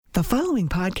The following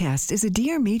podcast is a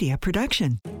Dear Media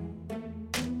production.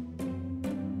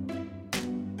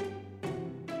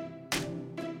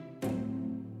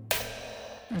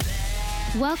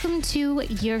 Welcome to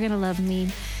You're Gonna Love Me,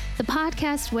 the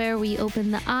podcast where we open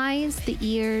the eyes, the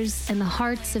ears, and the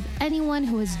hearts of anyone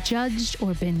who has judged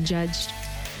or been judged.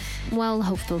 Well,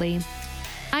 hopefully.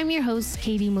 I'm your host,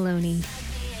 Katie Maloney.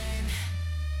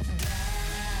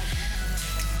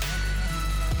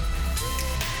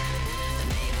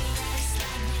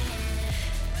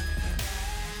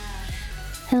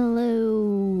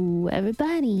 Hello,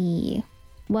 everybody.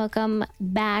 Welcome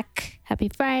back. Happy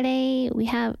Friday. I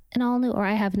have an all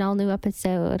new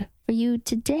episode for you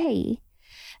today.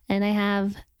 And I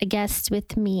have a guest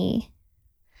with me.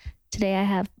 Today I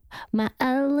have my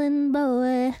island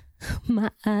boy.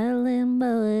 My island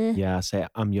boy. Yeah, say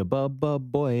I'm your Bubba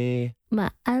boy.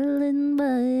 My island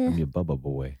boy. I'm your Bubba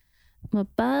boy. My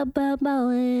Bubba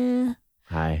boy.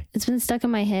 Hi. It's been stuck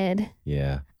in my head.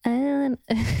 Yeah. Island.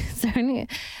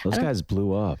 Those guys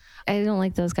blew up. I don't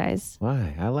like those guys.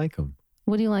 Why? I like them.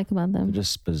 What do you like about them? They're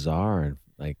just bizarre and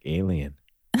like alien.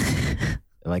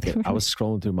 I was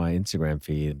scrolling through my Instagram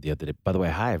feed the other day. By the way,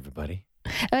 hi everybody.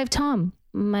 I have Tom.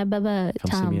 My Bubba Come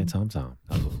Tom. see me at Tom Tom.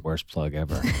 That was the worst plug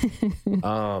ever.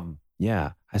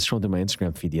 Yeah, I scrolled through my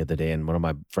Instagram feed the other day, and one of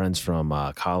my friends from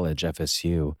college,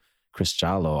 FSU, Chris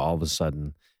Jallo, all of a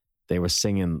sudden they were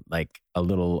singing like a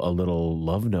little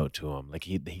love note to him. Like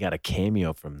he got a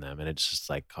cameo from them, and it just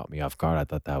like caught me off guard. I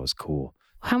thought that was cool.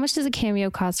 How much does a cameo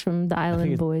cost from the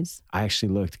Island Boys? I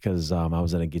actually looked because I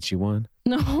was gonna get you one.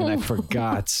 No, and I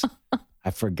forgot. I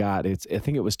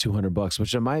think it was $200,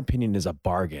 which in my opinion is a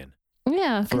bargain.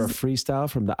 Yeah, for a freestyle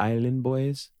from the Island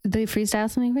Boys. They freestyle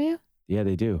something for you? Yeah,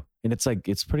 they do, and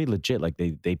it's pretty legit. Like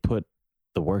they put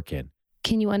the work in.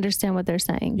 Can you understand what they're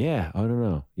saying? Yeah, I don't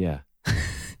know. Yeah.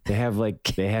 They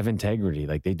have integrity.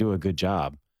 Like they do a good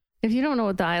job. If you don't know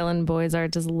what the Island Boys are,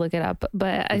 just look it up.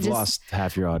 But You've lost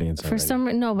half your audience. For some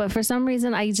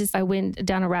reason, I went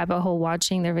down a rabbit hole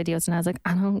watching their videos, and I was like,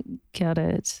 I don't get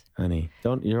it. Honey,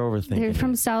 you're overthinking. They're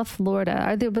from it. South Florida,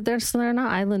 are they? But they're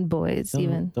not Island Boys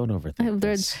even. Don't overthink.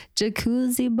 They're this.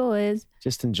 jacuzzi boys.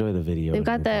 Just enjoy the video. They've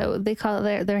got they call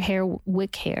their hair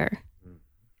wick hair.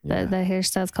 Yeah. The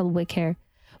hairstyle's called wick hair.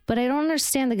 But I don't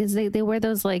understand because they wear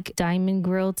those like diamond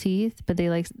grill teeth, but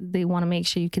they want to make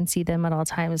sure you can see them at all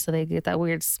times, so they get that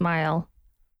weird smile.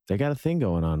 They got a thing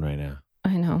going on right now.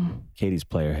 I know. Katie's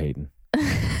player hating.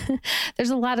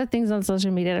 There's a lot of things on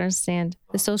social media to understand.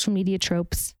 The social media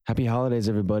tropes. Happy holidays,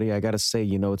 everybody. I got to say,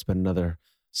 it's been another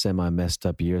semi-messed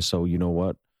up year. So you know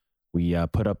what? We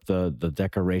put up the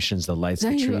decorations, the lights,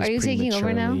 the trees. Are you taking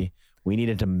over now? We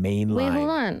needed to mainline Wait, hold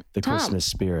on. the Tom, Christmas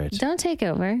spirit. Don't take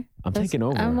over. I'm taking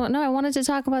over. I wanted to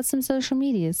talk about some social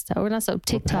media stuff. We're not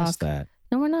TikTok. We're past that.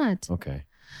 No, we're not. Okay.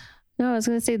 No, I was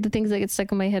going to say the things that get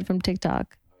stuck in my head from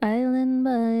TikTok. Island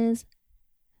Boys.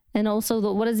 And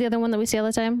also, what is the other one that we say all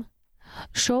the time?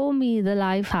 Show me the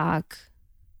life hack.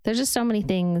 There's just so many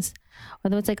things.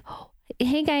 Whether it's like,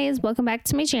 hey guys, welcome back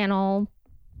to my channel.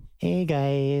 Hey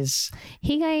guys,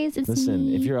 it's Listen,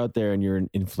 me. If you're out there and you're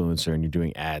an influencer and you're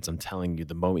doing ads, I'm telling you,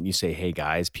 the moment you say, hey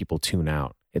guys, people tune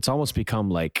out. It's almost become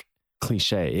like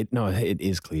cliche. It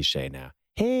is cliche now.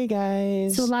 Hey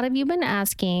guys. So a lot of you have been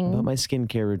asking about my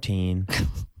skincare routine.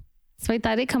 So I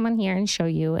thought I'd come on here and show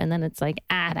you. And then it's like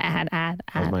ad. That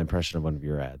was my impression of one of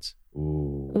your ads.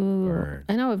 Ooh. Burn.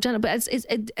 I know I've done it, but it's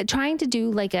trying to do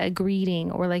like a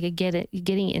greeting or like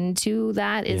getting into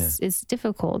that is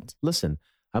difficult. Listen.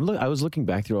 I was looking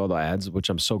back through all the ads, which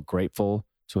I'm so grateful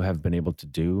to have been able to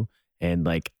do. And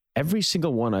like every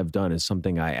single one I've done is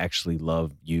something I actually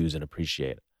love, use, and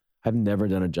appreciate. I've never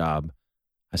done a job.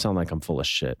 I sound like I'm full of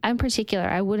shit. I'm particular.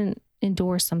 I wouldn't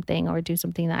endorse something or do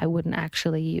something that I wouldn't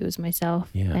actually use myself.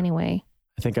 Yeah. Anyway.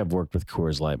 I think I've worked with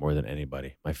Coors Light more than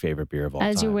anybody. My favorite beer of all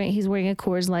time. He's wearing a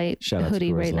Coors Light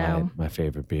hoodie right now. My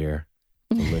favorite beer.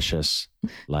 Delicious,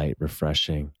 light,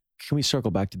 refreshing. Can we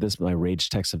circle back to this? My rage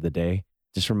text of the day.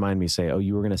 Just remind me, say, oh,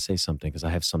 you were going to say something because I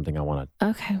have something I want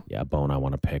to, a bone I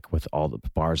want to pick with all the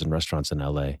bars and restaurants in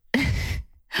LA.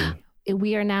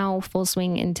 We are now full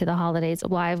swing into the holidays.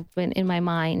 Well, I've been in my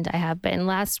mind. I have been.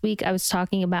 Last week I was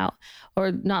talking about,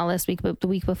 or not last week, but the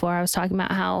week before I was talking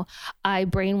about how I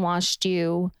brainwashed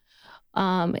you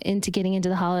into getting into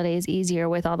the holidays easier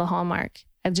with all the Hallmark.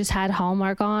 I've just had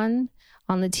Hallmark on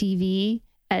the TV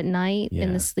at night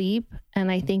in the sleep. And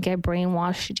I think I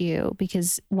brainwashed you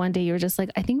because one day you were just like,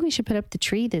 I think we should put up the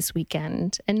tree this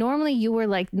weekend. And normally you were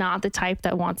like not the type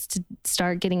that wants to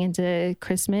start getting into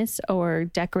Christmas or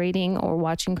decorating or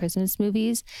watching Christmas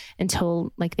movies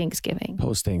until like Thanksgiving.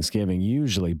 Post Thanksgiving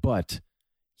usually, but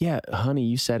Yeah, honey,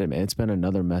 you said it, man. It's been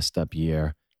another messed up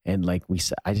year. And like we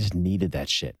said, I just needed that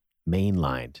shit.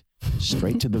 Mainlined,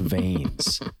 straight to the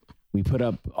veins. We put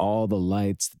up all the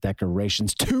lights, the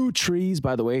decorations, 2 trees,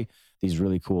 by the way. These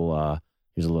really cool,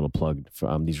 here's a little plug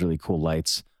for these really cool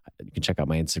lights. You can check out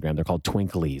my Instagram. They're called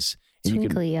Twinklies.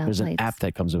 And there's an app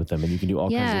that comes with them, and you can do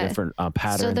all kinds of different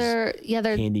patterns. So they're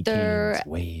candy canes,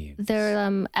 waves. They're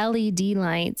LED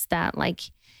lights that like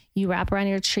you wrap around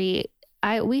your tree.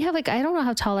 We have like, I don't know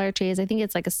how tall our tree is. I think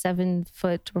it's like a 7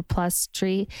 foot or plus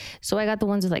tree. So I got the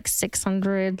ones with like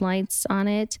 600 lights on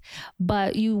it.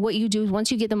 But what you do is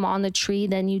once you get them on the tree,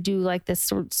 then you do like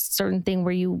this certain thing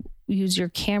where you use your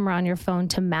camera on your phone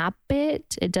to map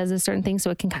it. It does a certain thing so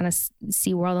it can kind of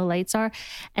see where all the lights are.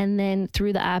 And then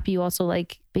through the app, you also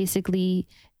like basically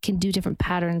can do different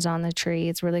patterns on the tree.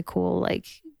 It's really cool. Like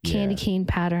candy cane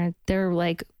pattern. They're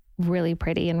like really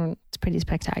pretty and it's pretty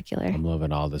spectacular. I'm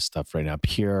loving all this stuff right now.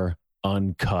 Pure,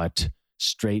 uncut,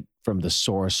 straight from the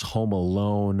source, Home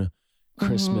Alone,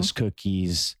 Christmas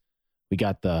cookies. We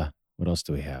got what else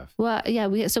do we have? Well, yeah,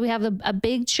 we have a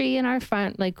big tree in our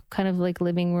front, like kind of like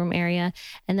living room area.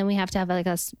 And then we have to have like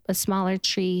a smaller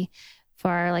tree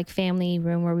for our like family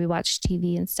room where we watch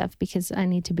TV and stuff because I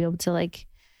need to be able to like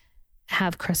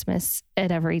have Christmas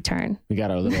at every turn. We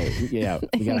got our little,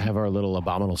 we got to have our little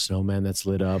abominable snowman that's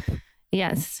lit up.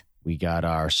 Yes. We got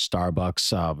our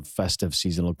Starbucks festive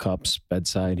seasonal cups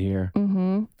bedside here.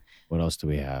 Mm-hmm. What else do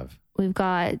we have? We've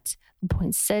got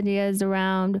poinsettias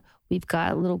around. We've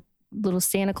got little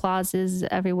Santa Clauses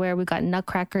everywhere. We've got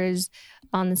nutcrackers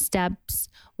on the steps.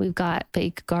 We've got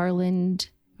fake garland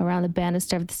around the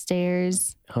banister of the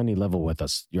stairs. Honey, level with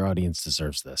us. Your audience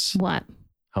deserves this. What?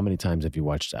 How many times have you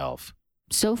watched Elf?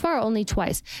 So far, only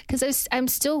twice. Because I'm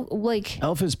still like...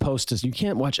 Elf is post. You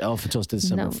can't watch Elf until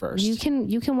December 1st.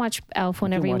 You can watch Elf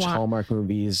whenever you want. You can watch Hallmark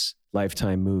movies,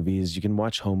 Lifetime movies. You can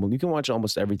watch You can watch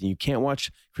almost everything. You can't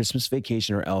watch Christmas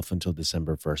Vacation or Elf until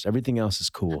December 1st. Everything else is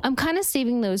cool. I'm kind of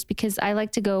saving those because I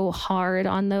like to go hard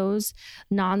on those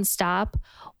nonstop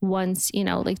once,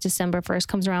 like December 1st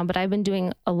comes around. But I've been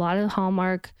doing a lot of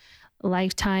Hallmark,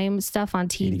 Lifetime stuff on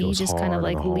TV, just kind of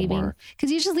like leaving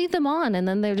because you just leave them on and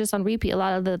then they're just on repeat. A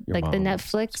lot of the the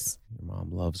Netflix. Your mom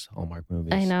loves Hallmark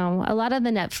movies. I know a lot of the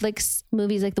Netflix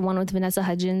movies, like the one with Vanessa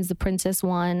Hudgens, the Princess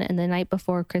one, and the Night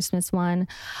Before Christmas one.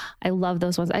 I love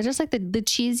those ones. I just like the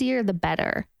cheesier, the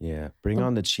better. Yeah, bring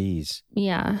on the cheese.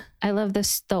 Yeah, I love the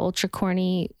ultra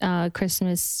corny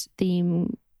Christmas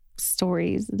theme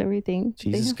stories and everything.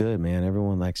 Cheese is good, man.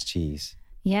 Everyone likes cheese.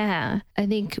 Yeah, I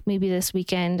think maybe this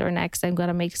weekend or next, I'm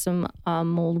gonna make some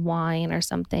mulled wine or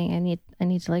something. I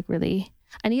need to like really,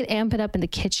 I need to amp it up in the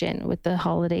kitchen with the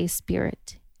holiday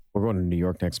spirit. We're going to New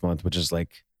York next month, which is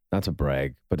like, not to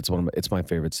brag, but it's my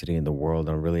favorite city in the world.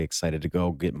 I'm really excited to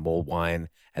go get mulled wine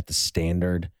at the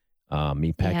Standard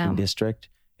Meatpacking District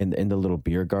in the little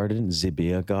beer garden,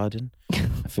 Zibia Garden.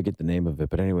 I forget the name of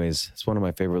it, but anyways, it's one of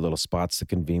my favorite little spots to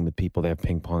convene with people. They have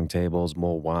ping pong tables,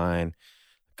 mulled wine.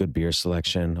 Good beer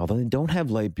selection, although they don't have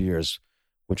light beers,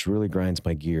 which really grinds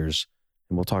my gears.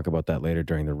 And we'll talk about that later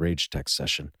during the Rage Text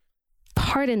session.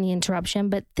 Pardon the interruption,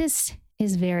 but this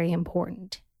is very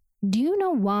important. Do you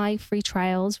know why free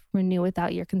trials renew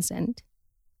without your consent?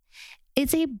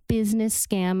 It's a business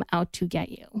scam out to get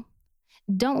you.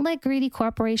 Don't let greedy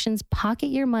corporations pocket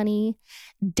your money.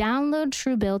 Download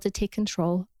Truebill to take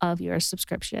control of your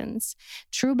subscriptions.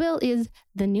 Truebill is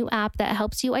the new app that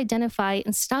helps you identify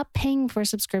and stop paying for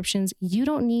subscriptions you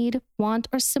don't need, want,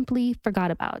 or simply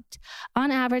forgot about.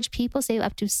 On average, people save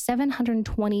up to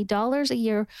 $720 a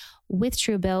year with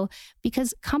Truebill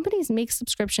because companies make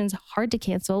subscriptions hard to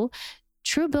cancel.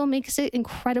 Truebill makes it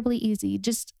incredibly easy.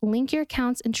 Just link your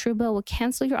accounts and Truebill will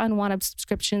cancel your unwanted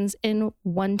subscriptions in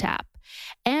one tap.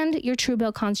 And your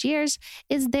Truebill concierge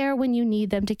is there when you need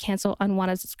them to cancel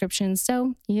unwanted subscriptions,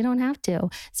 so you don't have to.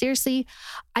 Seriously,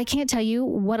 I can't tell you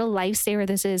what a lifesaver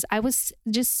this is. I was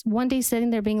just one day sitting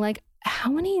there being like, how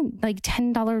many like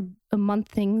 $10 a month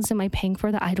things am I paying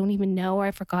for that I don't even know or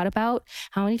I forgot about?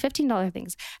 How many $15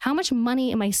 things? How much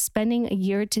money am I spending a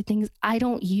year to things I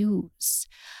don't use?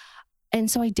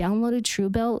 And so I downloaded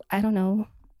Truebill, I don't know,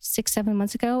 6-7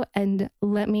 months ago. And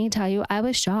let me tell you, I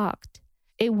was shocked.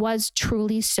 It was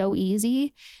truly so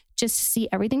easy just to see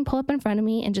everything pull up in front of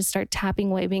me and just start tapping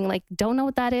away, being like, don't know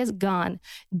what that is, gone.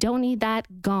 Don't need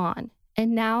that, gone.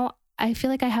 And now I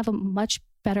feel like I have a much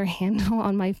better handle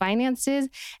on my finances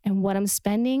and what I'm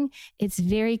spending. It's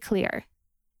very clear.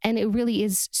 And it really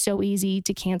is so easy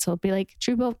to cancel. Be like,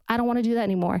 Truebill, I don't want to do that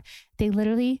anymore. They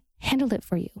literally handled it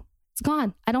for you. It's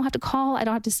gone. I don't have to call. I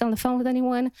don't have to sit on the phone with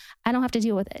anyone. I don't have to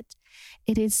deal with it.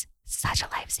 It is such a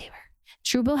lifesaver.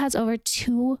 Truebill has over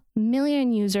 2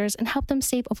 million users and helped them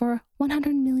save over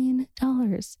 $100 million.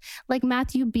 Like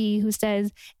Matthew B., who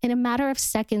says, in a matter of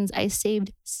seconds, I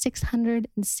saved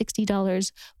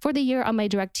 $660 for the year on my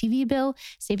DirecTV bill,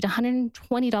 saved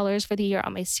 $120 for the year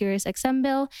on my SiriusXM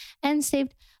bill, and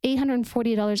saved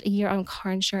 $840 a year on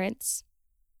car insurance.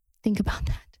 Think about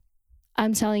that.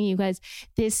 I'm telling you guys,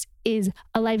 this is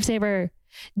a lifesaver.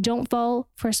 Don't fall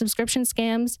for subscription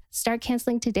scams. Start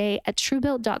canceling today at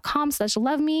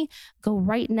truebill.com/loveme. Go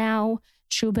right now,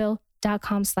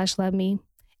 truebill.com/loveme.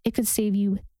 It could save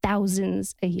you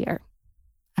thousands a year.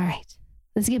 All right,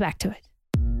 let's get back to it.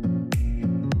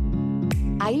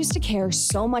 I used to care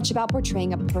so much about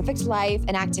portraying a perfect life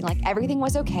and acting like everything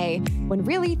was okay when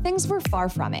really things were far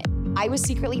from it. I was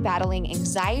secretly battling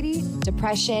anxiety,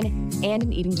 depression, and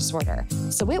an eating disorder.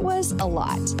 So it was a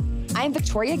lot. I'm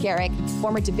Victoria Garrick,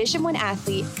 former Division I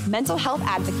athlete, mental health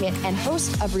advocate, and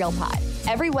host of Real Pod.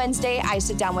 Every Wednesday, I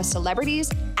sit down with celebrities,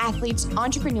 athletes,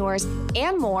 entrepreneurs,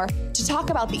 and more to talk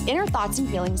about the inner thoughts and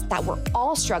feelings that we're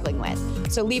all struggling with.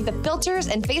 So leave the filters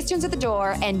and Facetunes at the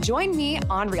door and join me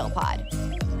on Real Pod.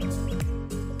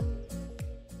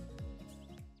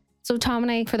 So Tom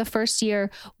and I, for the first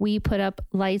year, we put up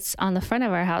lights on the front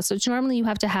of our house. So normally you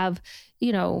have to have,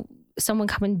 someone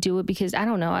come and do it because I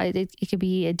don't know, it could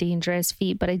be a dangerous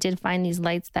feat, but I did find these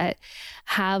lights that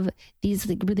have these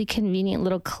like really convenient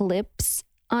little clips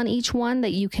on each one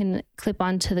that you can clip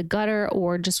onto the gutter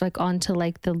or just like onto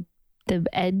like the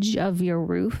edge of your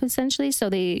roof essentially. So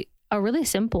they are really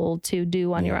simple to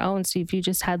do on your own. So if you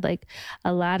just had like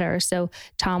a ladder. So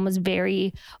Tom was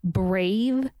very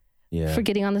brave for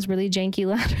getting on this really janky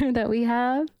ladder that we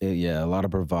have. Yeah, a lot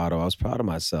of bravado. I was proud of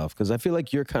myself because I feel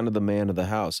like you're kind of the man of the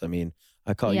house. I mean,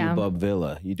 I call you Bub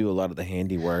Villa. You do a lot of the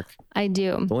handiwork. I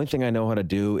do. The only thing I know how to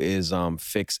do is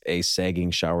fix a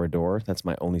sagging shower door. That's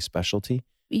my only specialty.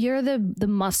 You're the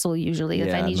muscle usually.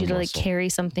 If I need you to like carry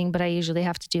something, but I usually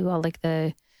have to do all like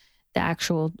the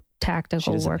actual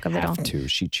tactical work of it all.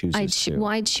 She chooses to. Well,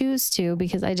 I choose to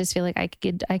because I just feel like I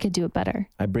could do it better.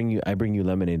 I bring you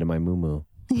lemonade in my moo-moo.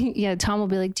 Yeah, Tom will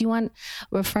be like, do you want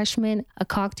refreshment, a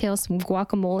cocktail, some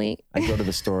guacamole? I go to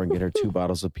the store and get her 2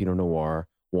 bottles of Pinot Noir,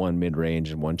 1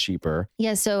 mid-range and 1 cheaper.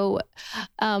 Yeah, so,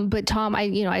 but Tom,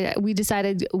 we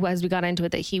decided as we got into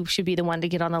it that he should be the one to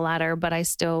get on the ladder, but I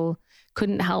still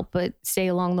couldn't help but say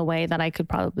along the way that I could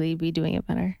probably be doing it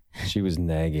better. She was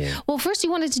nagging. Well, first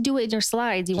you wanted to do it in your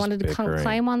slides. You wanted to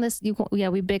climb on this. We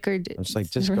bickered. I was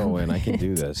like, just go in. I can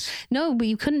do this. No, but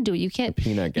you couldn't do it. You can't. The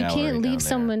peanut gallery. You can't leave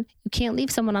someone. You can't leave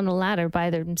someone on the ladder by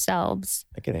themselves.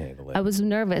 I can handle it. I was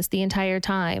nervous the entire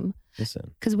time.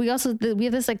 Listen, because we have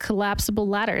this like collapsible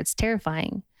ladder. It's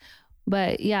terrifying.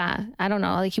 But yeah, I don't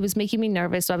know. Like he was making me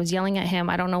nervous, so I was yelling at him.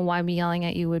 I don't know why me yelling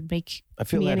at you would make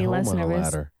me any less nervous. A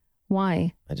ladder.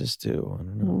 Why? I just do. I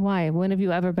don't know. Why? When have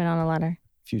you ever been on a ladder?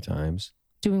 A few times.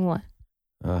 Doing what?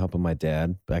 Helping my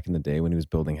dad back in the day when he was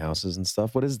building houses and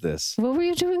stuff. What is this? What were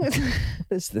you doing? What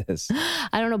is this?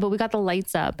 I don't know, but we got the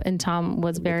lights up, and Tom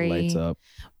was very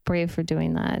brave for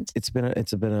doing that. It's been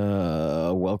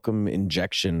a welcome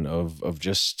injection of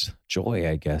just joy,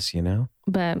 I guess,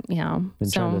 But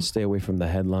been trying to stay away from the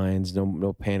headlines.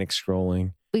 No panic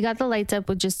scrolling. We got the lights up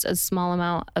with just a small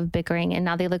amount of bickering, and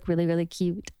now they look really, really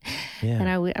cute. Yeah.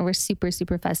 And we're super,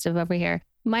 super festive over here.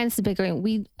 Minus the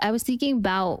bickering. I was thinking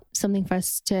about something for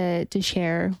us to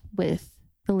share with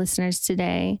the listeners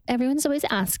today. Everyone's always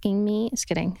asking me, just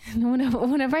kidding.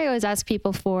 Whenever I always ask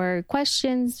people for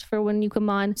questions for when you come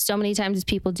on, so many times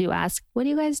people do ask, what do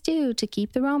you guys do to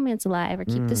keep the romance alive or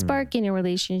keep the spark in your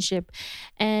relationship?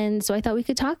 And so I thought we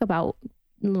could talk about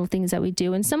little things that we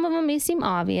do. And some of them may seem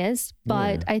obvious,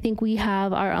 but I think we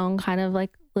have our own kind of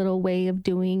like little way of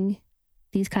doing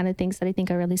these kind of things that I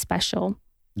think are really special.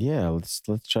 Yeah,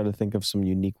 let's try to think of some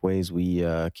unique ways we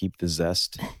keep the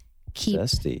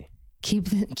zesty.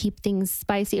 Keep things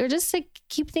spicy, or just like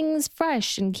keep things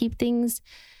fresh and keep things,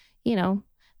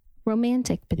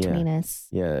 romantic between us.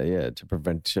 Yeah, to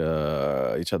prevent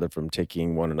each other from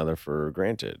taking one another for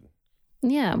granted.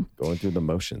 Yeah. Going through the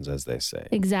motions, as they say.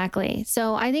 Exactly.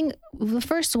 So I think the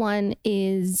first one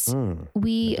is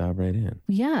dive right in.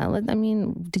 Yeah.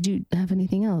 Did you have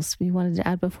anything else you wanted to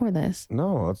add before this?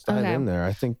 No, let's dive in there.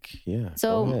 I think,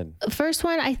 So first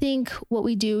one, I think what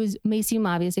we do may seem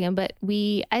obvious again, but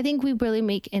I think we really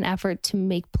make an effort to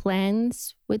make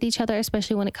plans with each other,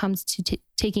 especially when it comes to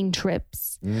taking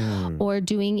trips or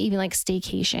doing even like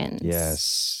staycations.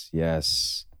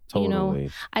 Yes. Totally.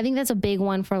 I think that's a big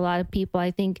one for a lot of people.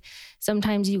 I think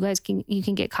sometimes you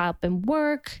can get caught up in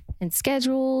work and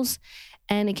schedules,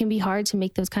 and it can be hard to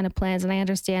make those kind of plans. And I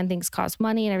understand things cost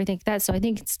money and everything like that. So I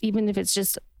think even if it's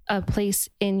just a place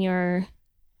in your,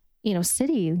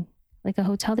 city, like a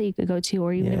hotel that you could go to,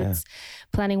 or even if it's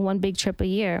planning one big trip a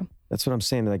year. That's what I'm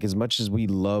saying. Like, as much as we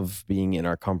love being in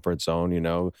our comfort zone,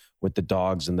 with the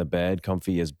dogs in the bed,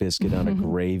 comfy as biscuit on a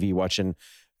gravy, watching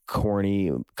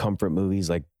corny comfort movies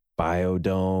like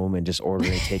Biodome and just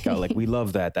ordering takeout. Like, we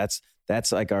love that. That's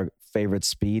like our favorite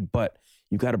speed, but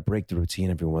you got to break the routine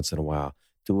every once in a while.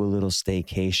 Do a little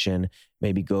staycation,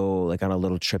 maybe go like on a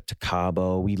little trip to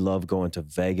Cabo. We love going to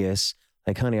Vegas.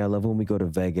 Like, honey, I love when we go to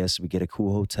Vegas. We get a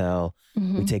cool hotel.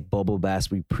 We take bubble baths.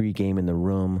 We pregame in the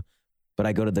room. But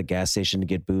I go to the gas station to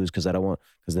get booze because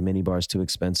the mini bar is too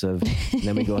expensive. And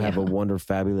then we go have a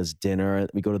fabulous dinner.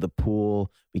 We go to the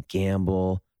pool. We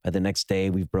gamble. By the next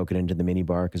day, we've broken into the mini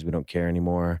bar because we don't care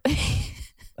anymore.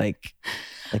 Like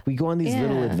we go on these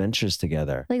little adventures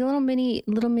together. Like little mini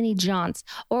jaunts.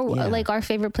 Or like our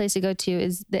favorite place to go to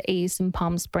is the Ace in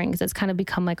Palm Springs. That's kind of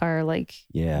become like our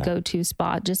go-to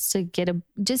spot, just to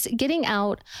getting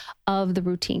out of the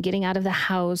routine, getting out of the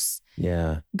house.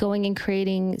 Yeah. Going and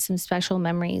creating some special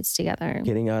memories together.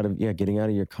 Getting out of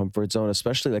your comfort zone,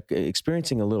 especially like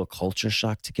experiencing a little culture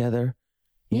shock together.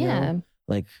 You know?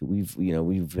 Like we've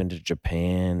been to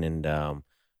Japan and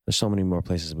there's so many more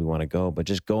places we want to go, but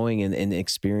just going and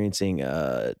experiencing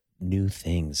new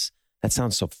things. That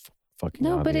sounds so fucking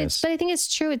obvious. But I think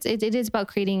it's true. It is about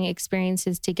creating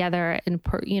experiences together and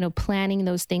planning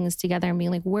those things together and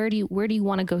being like, where do you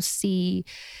want to go see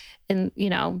in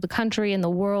the country and the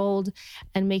world,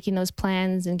 and making those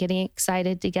plans and getting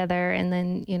excited together, and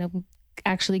then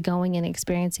actually going and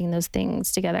experiencing those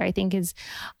things together, I think is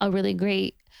a really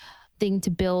great thing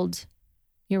to build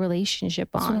your relationship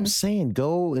on. That's what I'm saying.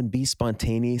 Go and be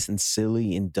spontaneous and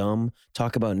silly and dumb.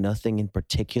 Talk about nothing in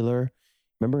particular.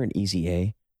 Remember in Easy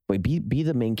A? Wait, be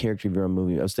the main character of your own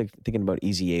movie. I was thinking about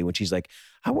Easy A when she's like,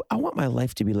 I want my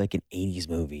life to be like an 80s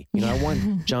movie. I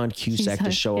want John Cusack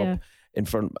to show up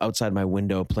outside my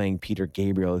window playing Peter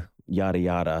Gabriel, yada,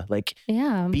 yada. Like,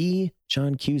 be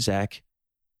John Cusack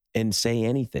and say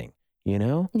anything,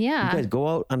 Yeah. You guys go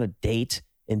out on a date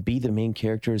and be the main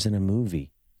characters in a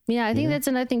movie. Yeah, I think that's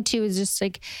another thing too, is just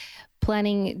like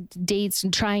planning dates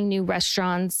and trying new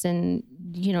restaurants and,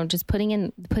 just putting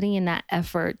in that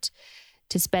effort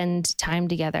to spend time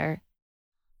together.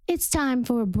 It's time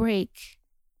for a break.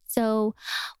 So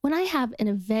when I have an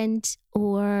event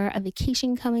or a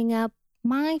vacation coming up,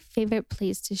 my favorite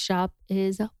place to shop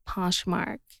is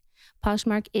Poshmark.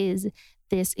 Poshmark is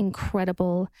this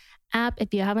incredible app.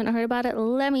 If you haven't heard about it,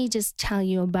 let me just tell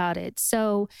you about it.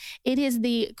 So it is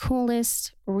the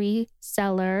coolest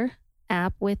reseller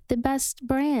app with the best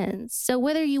brands. So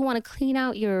whether you want to clean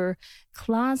out your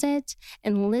closet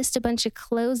and list a bunch of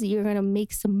clothes that you're going to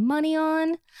make some money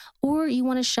on, or you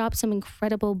want to shop some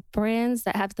incredible brands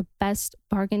that have the best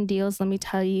bargain deals, let me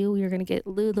tell you, you're going to get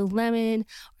Lululemon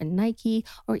or Nike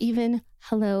or even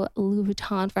Louis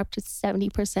Vuitton for up to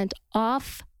 70%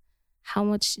 off. How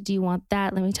much do you want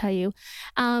that? Let me tell you.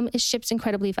 It ships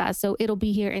incredibly fast. So it'll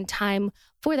be here in time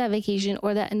for that vacation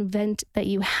or that event that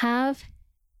you have.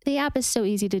 The app is so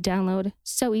easy to download,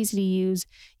 so easy to use.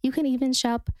 You can even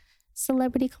shop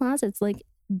celebrity closets like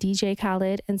DJ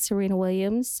Khaled and Serena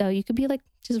Williams. So you could be like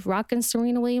just rocking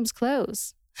Serena Williams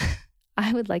clothes.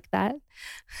 I would like that.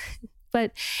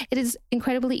 But it is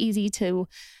incredibly easy to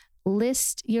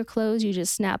list your clothes. You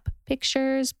just snap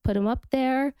pictures, put them up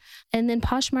there, and then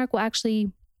Poshmark will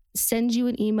actually send you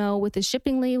an email with a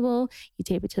shipping label. You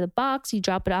tape it to the box, you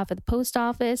drop it off at the post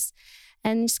office,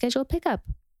 and you schedule a pickup.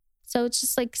 So it's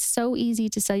just like so easy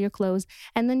to sell your clothes.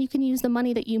 And then you can use the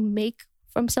money that you make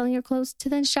from selling your clothes to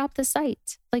then shop the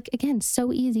site. Like, again,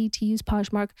 so easy to use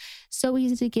Poshmark, so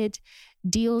easy to get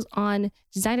deals on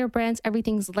designer brands.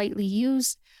 Everything's lightly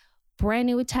used, brand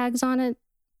new with tags on it.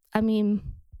 I mean,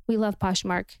 we love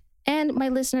Poshmark. And my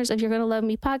listeners of You're Gonna Love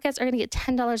Me podcast are going to get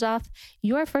 $10 off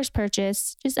your first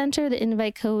purchase. Just enter the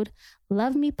invite code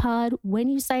LoveMePod when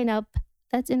you sign up.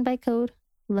 That's invite code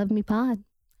LoveMePod.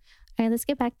 All right, let's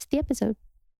get back to the episode.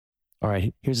 All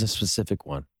right, here's a specific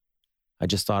one. I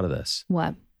just thought of this.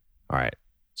 What? All right,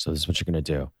 so this is what you're going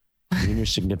to do. You and your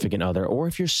significant other, or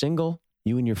if you're single,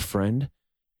 you and your friend,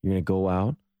 you're going to go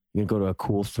out. You're going to go to a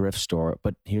cool thrift store.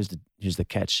 But here's the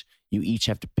catch. You each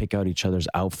have to pick out each other's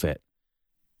outfit.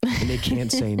 And they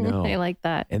can't say no. I like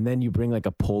that. And then you bring like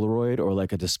a Polaroid or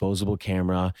like a disposable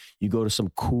camera. You go to some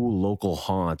cool local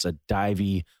haunts, a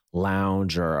divey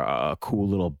lounge or a cool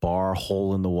little bar,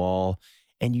 hole in the wall.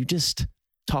 And you just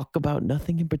talk about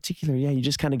nothing in particular. Yeah, you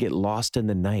just kind of get lost in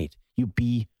the night. You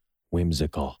be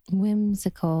whimsical.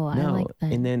 Whimsical. I like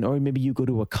that. And then, or maybe you go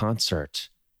to a concert.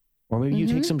 Or maybe you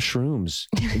take some shrooms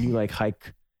and you like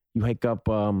hike You hike up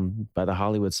by the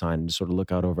Hollywood sign and just sort of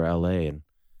look out over LA and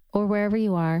or wherever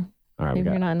you are. all right, Maybe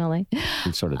you're not in LA.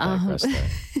 we've sort of digressed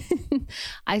there.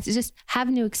 I just have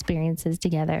new experiences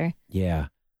together. Yeah.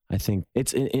 I think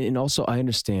it's, and also I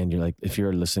understand you're like, if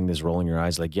you're listening to this rolling your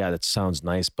eyes, like, yeah, that sounds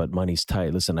nice, but money's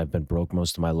tight. Listen, I've been broke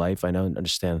most of my life. I know and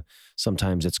understand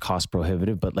sometimes it's cost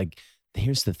prohibitive, but like,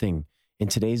 here's the thing. In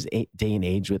today's day and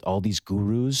age with all these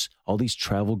gurus, all these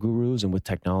travel gurus and with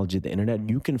technology, the internet,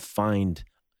 you can find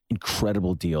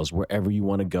incredible deals wherever you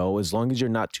want to go, as long as you're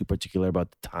not too particular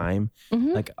about the time.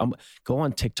 Mm-hmm. Like go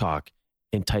on TikTok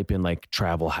and type in like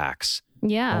travel hacks.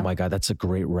 Yeah. Oh my God, that's a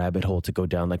great rabbit hole to go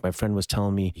down. Like my friend was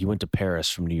telling me he went to Paris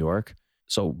from New York.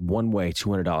 So one way,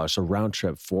 $200. So round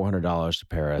trip, $400 to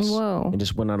Paris. Whoa. And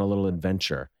just went on a little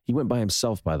adventure. He went by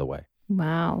himself, by the way.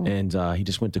 Wow. And he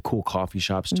just went to cool coffee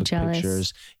shops, I'm took jealous.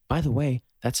 pictures. By the way,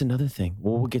 that's another thing.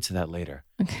 Well, we'll get to that later.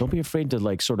 Okay. Don't be afraid to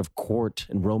like sort of court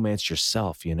and romance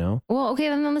yourself, you know? Well, okay,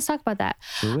 then let's talk about that.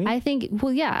 Do we? I think,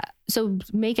 well, yeah. So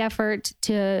make effort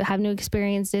to have new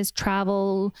experiences,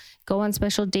 travel, go on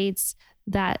special dates.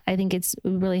 That I think it's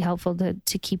really helpful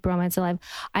to keep romance alive.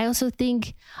 I also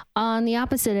think on the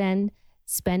opposite end,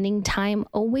 spending time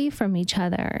away from each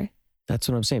other. That's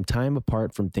what I'm saying. Time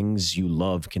apart from things you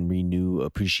love can renew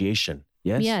appreciation.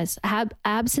 Yes? Yes.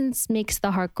 Absence makes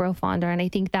the heart grow fonder. And I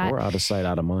think that... Or out of sight,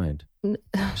 out of mind.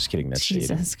 Just kidding. That's shady.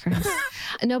 Jesus Christ.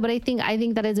 No, but I think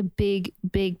that is a big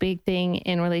thing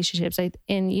in relationships. I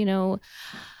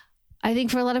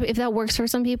think for a lot of, if that works for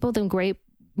some people, then great,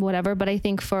 whatever. But I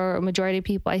think for a majority of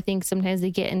people, I think sometimes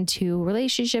they get into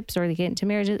relationships or they get into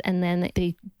marriages and then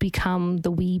they become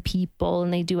the we people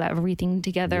and they do everything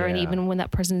together. And Yeah. even when that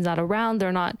person's not around,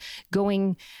 they're not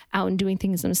going out and doing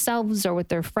things themselves or with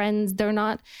their friends. They're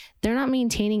not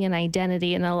maintaining an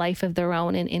identity and a life of their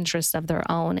own and interests of their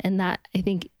own. And that I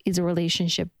think is a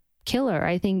relationship killer.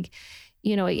 I think,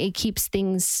 it keeps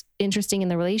things interesting in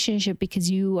the relationship because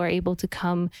you are able to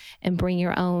come and bring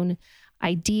your own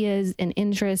ideas and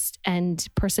interest and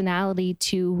personality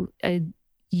to a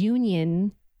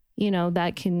union,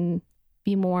 that can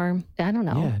be more, I don't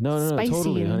know. Yeah, no, spicy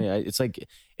totally, and, honey. It's like,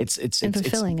 it's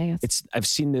fulfilling, I guess. I've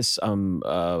seen this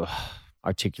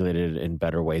articulated in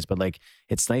better ways, but like,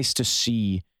 it's nice to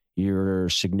see your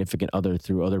significant other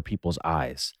through other people's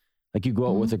eyes. Like you go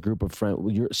out with a group of friends,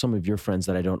 some of your friends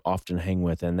that I don't often hang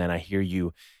with, and then I hear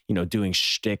you, doing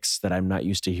shticks that I'm not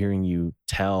used to hearing you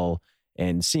tell,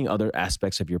 and seeing other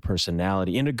aspects of your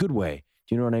personality in a good way.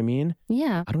 Do you know what I mean?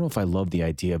 Yeah. I don't know if I love the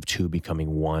idea of two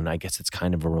becoming one. I guess it's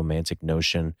kind of a romantic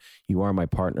notion. You are my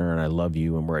partner and I love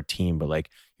you and we're a team, but like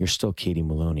you're still Katie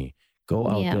Maloney. Go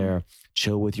out there,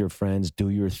 chill with your friends, do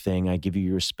your thing. I give you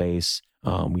your space.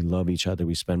 We love each other.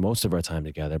 We spend most of our time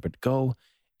together, but go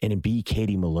and be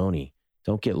Katie Maloney.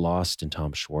 Don't get lost in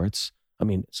Tom Schwartz. I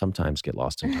mean, sometimes get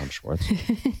lost in Tom Schwartz,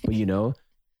 but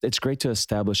it's great to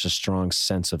establish a strong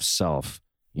sense of self.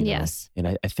 Yes. And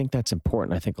I think that's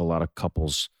important. I think a lot of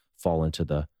couples fall into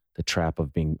the trap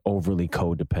of being overly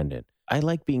codependent. I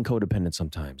like being codependent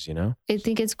sometimes, I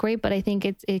think it's great, but I think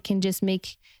it can just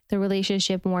make the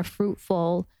relationship more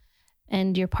fruitful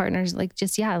and your partner's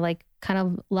kind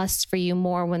of lust for you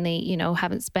more when they,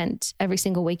 haven't spent every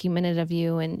single waking minute of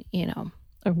you and,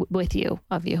 or with you,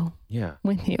 of you. Yeah.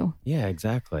 With you. Yeah,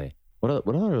 exactly. What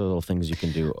other little things you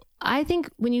can do? I think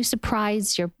when you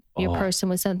surprise your person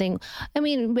with something, I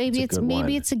mean, maybe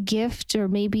it's a gift or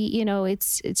maybe,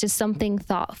 it's just something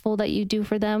thoughtful that you do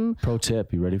for them. Pro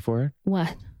tip, you ready for it?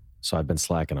 What? So I've been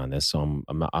slacking on this. So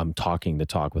I'm talking the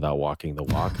talk without walking the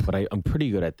walk, but I'm pretty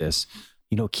good at this.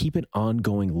 Keep an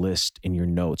ongoing list in your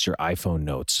notes, your iPhone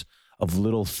notes of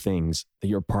little things that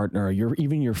your partner or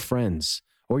even your friends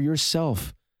or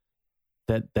yourself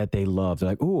that they love. They're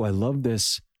like, oh, I love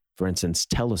this. For instance,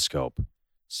 telescope.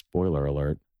 Spoiler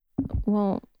alert.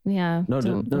 Well, yeah. No,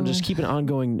 just keep an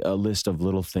ongoing list of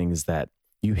little things that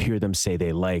you hear them say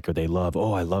they like or they love.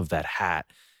 Oh, I love that hat.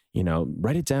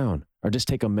 Write it down or just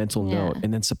take a mental note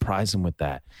and then surprise them with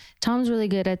that. Tom's really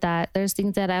good at that. There's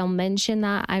things that I'll mention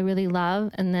that I really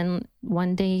love. And then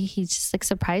one day he just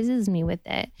surprises me with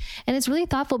it. And it's really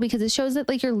thoughtful because it shows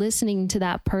that you're listening to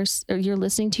that person or you're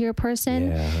listening to your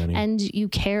person and you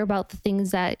care about the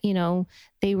things that,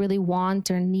 they really want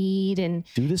or need. And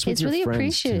do this with it's your really friends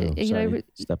appreciated. Too.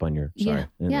 Step on your, sorry.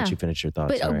 And let you finish your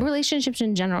thoughts. But relationships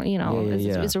in general,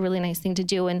 is a really nice thing to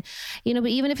do. And, but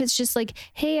even if it's just like,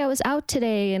 hey, I was out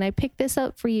today and I picked this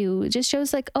up for you, it just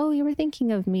shows oh, you were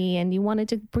thinking of me and you wanted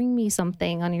to bring me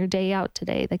something on your day out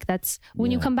today. That's when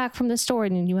you come back from the store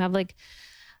and you have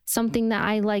something that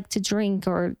I like to drink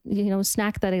or,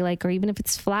 snack that I like, or even if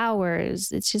it's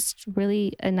flowers, it's just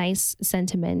really a nice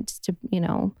sentiment to,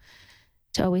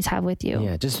 to always have with you.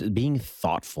 Yeah, just being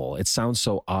thoughtful. It sounds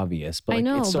so obvious, but I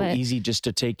know, it's so but- easy just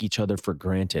to take each other for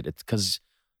granted. It's because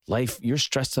life, you're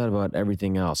stressed out about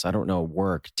everything else. I don't know,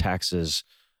 work, taxes,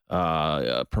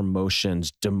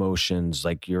 promotions, demotions,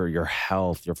 like your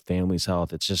health, your family's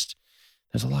health. It's just,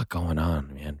 there's a lot going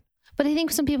on, man. But I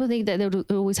think some people think that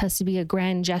there always has to be a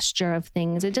grand gesture of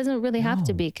things. It doesn't really have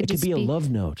to No, be. It could just be a love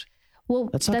note. Well,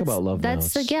 Let's talk about love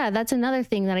that's notes. That's another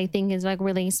thing that I think is like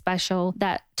really special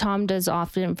that Tom does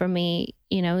often for me,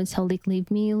 you know, is he'll like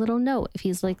leave me a little note if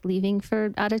he's like leaving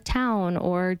for out of town,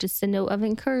 or just a note of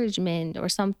encouragement or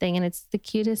something. And it's the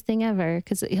cutest thing ever,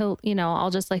 because he'll, you know,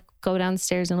 I'll just like go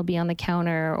downstairs and it'll be on the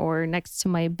counter or next to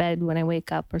my bed when I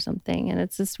wake up or something. And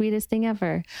it's the sweetest thing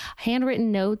ever.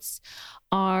 Handwritten notes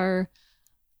are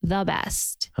the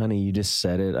best. Honey, you just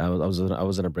said it. I was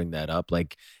going to bring that up.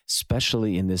 Like,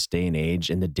 especially in this day and age,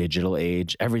 in the digital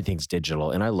age, everything's digital.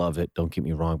 And I love it. Don't get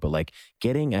me wrong. But like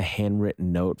getting a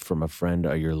handwritten note from a friend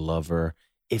or your lover,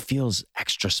 it feels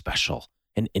extra special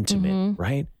and intimate,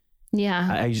 right?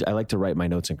 Yeah. I like to write my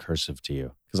notes in cursive to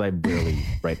you because I barely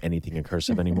write anything in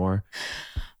cursive anymore.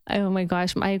 Oh my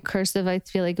gosh. My cursive, I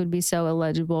feel like would be so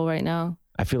illegible right now.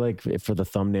 I feel like for the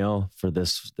thumbnail for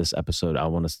this episode, I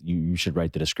want to. You should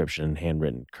write the description in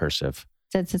handwritten cursive.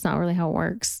 That's not really how it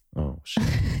works. Oh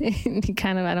shit!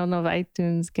 Kind of. I don't know if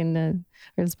iTunes can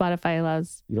or Spotify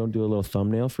allows. You don't do a little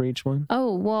thumbnail for each one?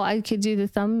 Oh well, I could do the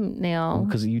thumbnail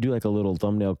Because you do like a little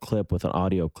thumbnail clip with an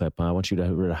audio clip. I want you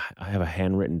to have a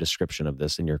handwritten description of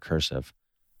this in your cursive.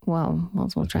 Well, we'll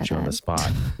try Put you that. on the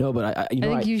spot. No, but I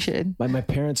think you should. My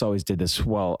parents always did this.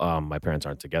 Well, my parents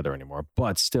aren't together anymore,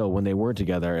 but still, when they were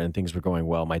together and things were going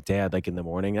well, my dad, like in the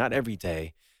morning, not every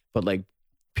day, but like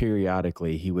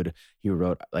periodically, he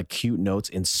wrote like cute notes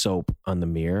in soap on the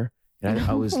mirror, and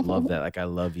I always loved that. Like, I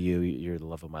love you. You're the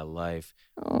love of my life.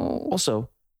 Oh.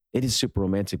 Also, it is super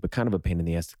romantic, but kind of a pain in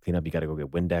the ass to clean up. You got to go get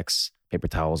Windex, paper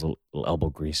towels, a little elbow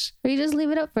grease. Or you just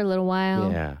leave it up for a little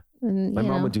while. Yeah. And, My you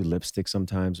mom know. would do lipstick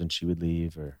sometimes when she would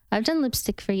leave, or I've done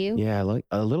lipstick for you. yeah, like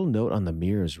a little note on the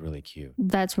mirror is really cute.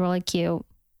 That's really cute.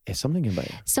 It's something about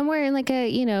Somewhere in like a,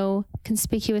 you know,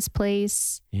 conspicuous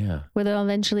place yeah. where they'll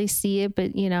eventually see it.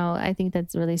 But, you know, I think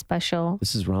that's really special.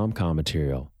 This is rom-com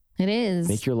material. It is.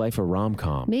 Make your life a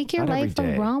rom-com. Make your Not every life a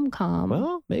day. rom-com.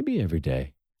 Well, maybe every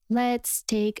day. Let's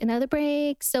take another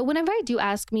break. So whenever I do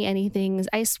ask me anything,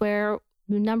 I swear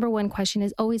the number one question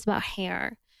is always about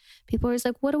hair. People are always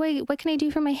like, what can I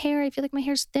do for my hair? I feel like my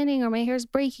hair's thinning or my hair's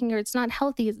breaking or it's not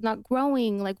healthy. It's not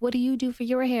growing. Like, what do you do for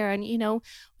your hair? And, you know,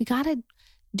 we got to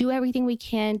do everything we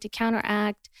can to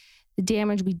counteract the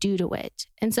damage we do to it.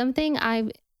 And something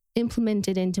I've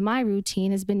implemented into my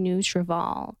routine has been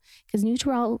Nutrivol, because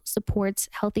Nutrivol supports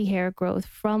healthy hair growth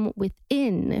from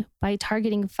within by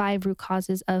targeting 5 root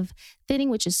causes of thinning,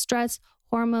 which is stress,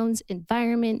 hormones,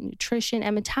 environment, nutrition,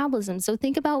 and metabolism. So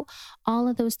think about all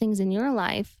of those things in your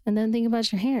life and then think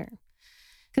about your hair.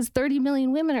 Because 30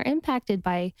 million women are impacted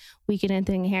by weakened and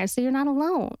thinning hair, so you're not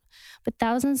alone. But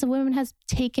thousands of women have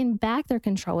taken back their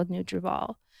control with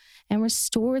Nutrivol and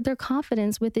restored their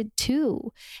confidence with it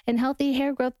too. And healthy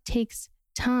hair growth takes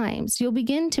time. So you'll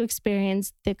begin to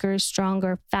experience thicker,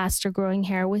 stronger, faster growing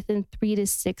hair within 3 to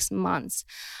 6 months.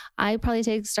 I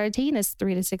probably started taking this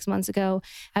 3 to 6 months ago.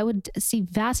 I would see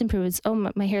vast improvements. Oh,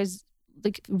 my hair is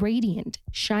like radiant,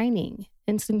 shining,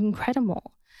 and it's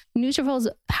incredible. Nutrivol's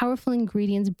powerful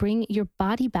ingredients bring your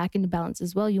body back into balance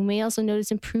as well. You may also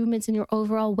notice improvements in your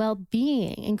overall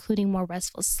well-being, including more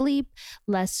restful sleep,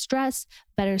 less stress,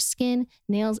 better skin,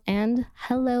 nails, and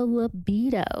hello,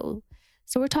 libido.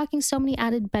 So we're talking so many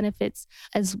added benefits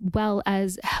as well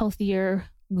as healthier,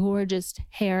 gorgeous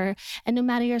hair. And no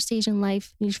matter your stage in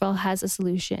life, Nutrivol has a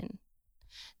solution.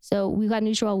 So we've got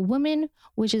Nutrivol Woman,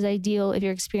 which is ideal if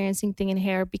you're experiencing thinning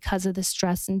hair because of the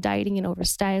stress and dieting and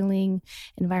overstyling,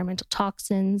 environmental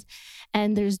toxins.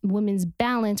 And there's Women's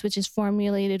Balance, which is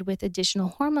formulated with additional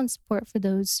hormone support for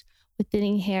those with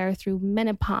thinning hair through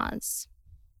menopause.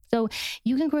 So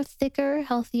you can grow thicker,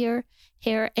 healthier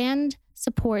hair and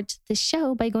support the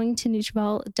show by going to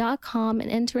Nutrivol.com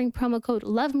and entering promo code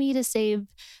LOVEME to save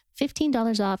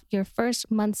 $15 off your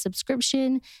first month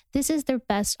subscription. This is their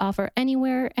best offer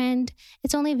anywhere, and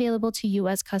it's only available to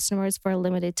U.S. customers for a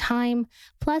limited time,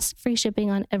 plus free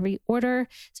shipping on every order.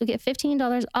 So get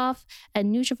 $15 off at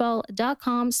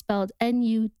Nutrivol.com, spelled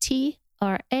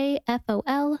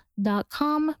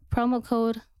Nutrafol.com, promo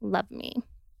code LOVEME.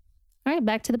 All right,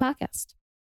 back to the podcast.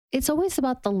 It's always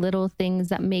about the little things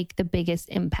that make the biggest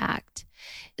impact.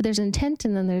 There's intent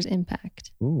and then there's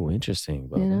impact. Ooh, interesting.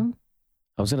 You know?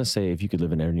 I was going to say, if you could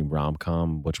live in any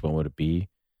rom-com, which one would it be?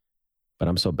 But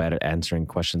I'm so bad at answering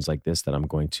questions like this that I'm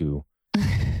going to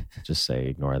Just say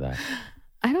ignore that.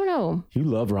 I don't know. You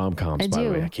love rom-coms, I by the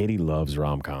do. way. Katie loves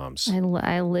rom-coms.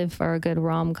 I live for a good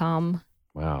rom-com.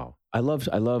 Wow. I love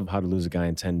How to Lose a Guy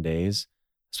in 10 Days,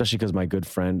 especially because my good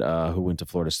friend who went to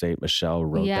Florida State, Michelle,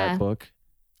 wrote that book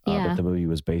that the movie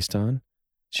was based on.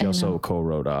 She also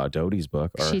co-wrote Dodie's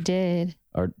book. She did.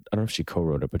 Or I don't know if she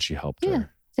co-wrote it, but she helped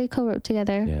her. They co-wrote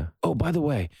together. Yeah. Oh, by the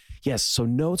way, yes. So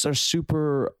notes are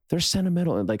they're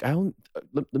sentimental. And like,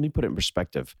 let me put it in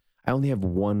perspective. I only have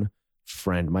one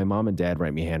friend. My mom and dad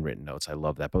write me handwritten notes. I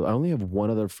love that. But I only have one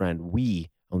other friend. We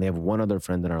only have one other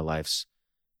friend in our lives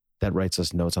that writes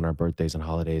us notes on our birthdays and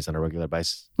holidays on a regular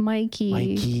basis.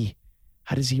 Mikey.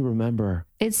 How does he remember?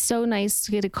 It's so nice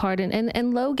to get a card.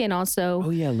 And Logan also. Oh,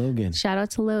 yeah, Logan. Shout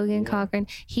out to Logan Cochran.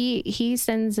 He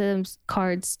sends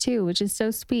cards too, which is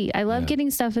so sweet. I love getting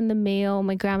stuff in the mail.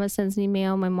 My grandma sends me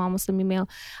mail. My mom will send me mail.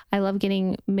 I love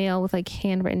getting mail with like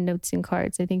handwritten notes and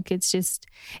cards. I think it's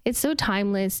so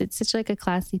timeless. It's such like a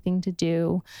classy thing to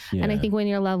do. Yeah. And I think when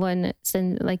your loved one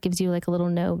gives you like a little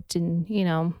note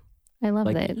and, I love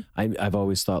it. I've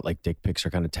always thought like dick pics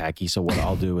are kind of tacky. So what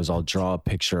I'll do is I'll draw a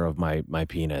picture of my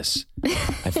penis.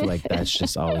 I feel like that's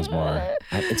just always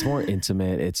it's more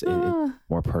intimate. It's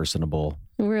more personable.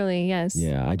 Really? Yes.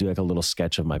 Yeah. I do like a little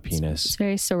sketch of my penis. It's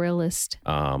very surrealist.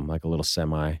 Like a little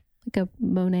semi. Like a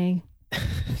Monet.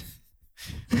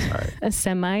 Sorry. A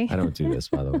semi. I don't do this,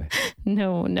 by the way.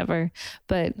 No, never.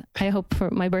 But I hope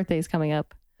for my birthday's coming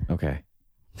up. Okay.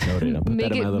 Noted. I'll put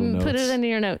that in my little notes. Put it in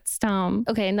your notes, Tom.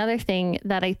 Okay, another thing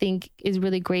that I think is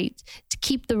really great to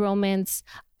keep the romance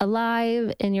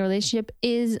alive in your relationship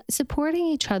is supporting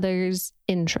each other's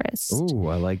interests. Ooh,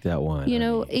 I like that one.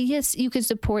 Yes, you could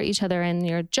support each other in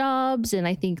your jobs, and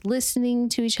I think listening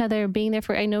to each other, being there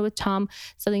I know with Tom,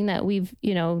 something that we've,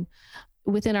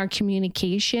 within our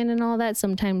communication and all that,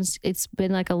 sometimes it's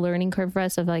been like a learning curve for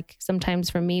us of like, sometimes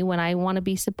for me, when I want to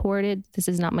be supported, this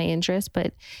is not my interest,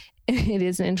 but it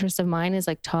is an interest of mine, is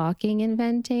like talking and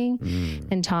venting,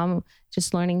 and Tom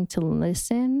just learning to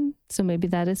listen. So maybe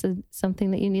that is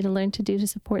something that you need to learn to do to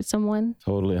support someone.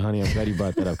 Totally. Honey, I'm glad you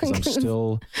brought that up because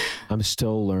I'm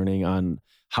still learning on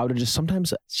how to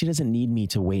sometimes she doesn't need me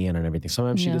to weigh in on everything.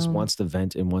 Sometimes she just wants to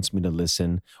vent and wants me to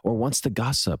listen or wants to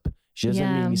gossip. She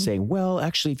doesn't need me saying, well,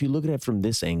 actually, if you look at it from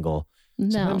this angle,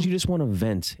 sometimes you just want to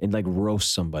vent and like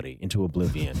roast somebody into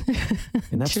oblivion.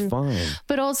 And that's fine.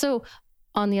 But also,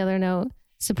 on the other note,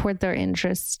 support their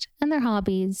interests and their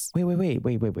hobbies. Wait.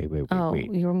 Oh,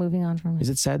 you were moving on from it. Is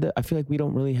it sad that I feel like we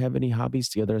don't really have any hobbies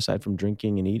together aside from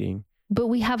drinking and eating? But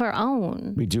we have our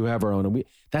own. We do have our own, and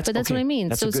that's what I mean.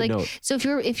 That's so it's like, note. So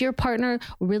if your partner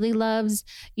really loves,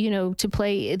 to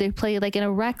play, they play like in a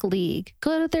rec league,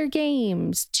 go to their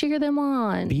games, cheer them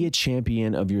on. Be a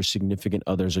champion of your significant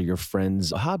others or your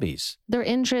friends' hobbies. Their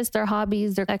interests, their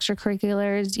hobbies, their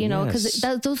extracurriculars, because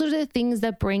those are the things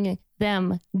that bring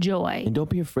them joy. And don't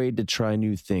be afraid to try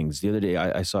new things. The other day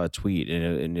I saw a tweet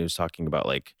and it was talking about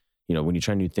like, when you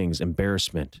try new things,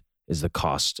 embarrassment is the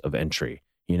cost of entry,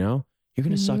 You're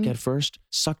going to suck at first,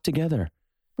 suck together.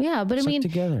 Yeah, but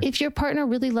together. If your partner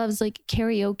really loves like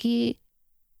karaoke,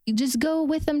 you just go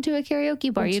with them to a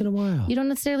karaoke bar. Once in a while. You don't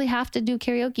necessarily have to do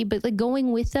karaoke, but like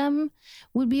going with them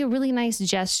would be a really nice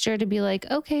gesture to be like,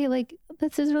 okay, like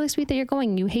this is really sweet that you're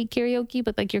going. You hate karaoke,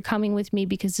 but like you're coming with me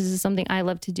because this is something I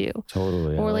love to do.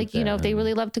 Totally. Or like, if they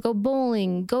really love to go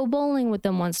bowling with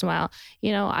them once in a while.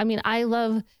 I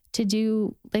love to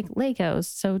do like Legos.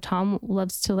 So Tom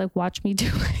loves to like watch me do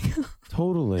Legos.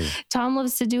 Totally. Tom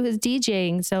loves to do his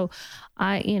DJing. So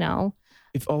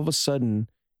if all of a sudden,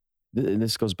 and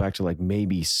this goes back to like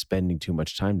maybe spending too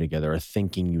much time together or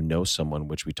thinking someone,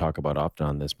 which we talk about often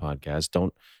on this podcast,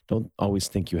 don't always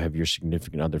think you have your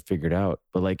significant other figured out.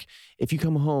 But like if you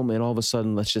come home and all of a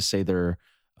sudden, let's just say they're,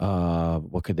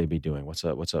 what could they be doing? What's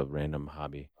a random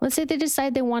hobby? Let's say they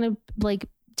decide they want to like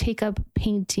take up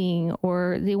painting,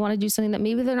 or they want to do something that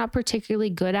maybe they're not particularly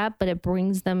good at, but it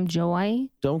brings them joy.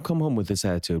 Don't come home with this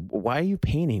attitude. Why are you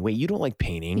painting? Wait, you don't like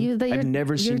painting? I've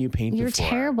never seen you paint before. You're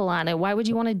terrible at it. Why would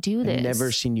you want to do this? I've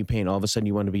never seen you paint. All of a sudden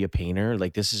you want to be a painter?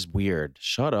 Like, this is weird.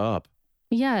 Shut up.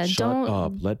 Yeah, Shut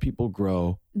up. Let people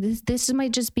grow. This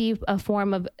might just be a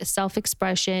form of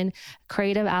self-expression,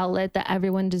 creative outlet that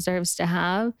everyone deserves to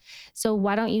have. So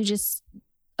why don't you just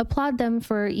applaud them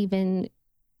for even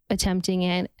attempting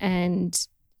it? And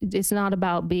it's not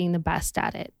about being the best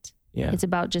at it. Yeah. It's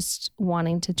about just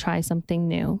wanting to try something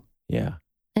new. Yeah.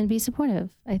 And be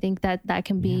supportive. I think that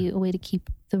can be a way to keep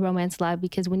the romance alive,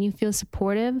 because when you feel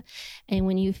supportive and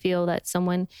when you feel that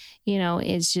someone,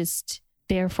 is just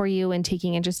there for you and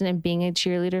taking interest in it and being a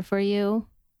cheerleader for you,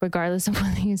 regardless of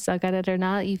whether you suck at it or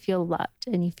not, you feel loved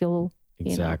and you feel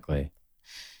exactly.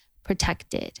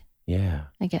 protected. Yeah.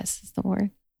 I guess is the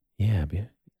word. Yeah.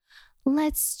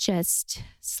 Let's just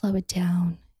slow it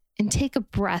down and take a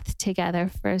breath together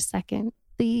for a second.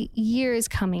 The year is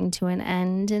coming to an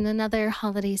end and another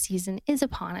holiday season is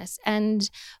upon us. And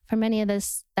for many of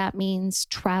us, that means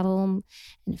travel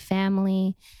and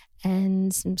family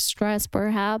and some stress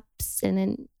perhaps. And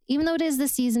then, even though it is the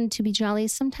season to be jolly,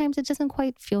 sometimes it doesn't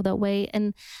quite feel that way.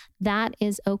 And that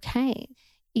is okay.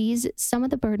 Ease some of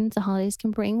the burdens the holidays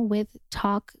can bring with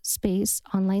Talkspace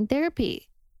Online Therapy.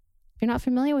 If you're not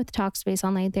familiar with Talkspace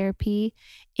Online Therapy,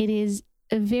 it is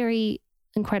a very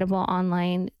incredible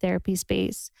online therapy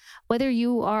space. Whether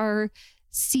you are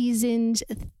seasoned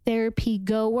therapy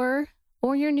goer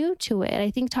or you're new to it,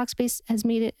 I think Talkspace has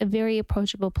made it a very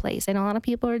approachable place. I know a lot of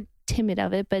people are timid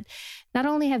of it, but not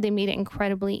only have they made it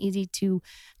incredibly easy to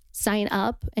sign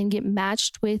up and get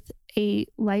matched with a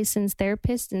licensed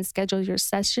therapist and schedule your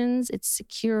sessions, it's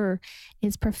secure,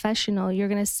 it's professional. You're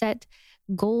going to set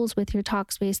goals with your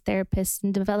Talkspace therapist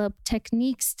and develop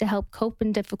techniques to help cope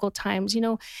in difficult times. You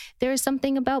know, there's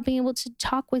something about being able to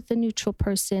talk with a neutral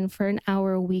person for an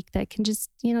hour a week that can just,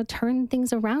 you know, turn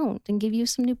things around and give you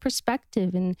some new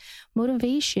perspective and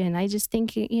motivation. I just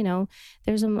think, you know,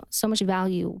 there's so much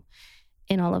value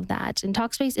in all of that. And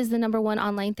Talkspace is the #1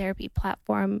 online therapy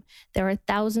platform. There are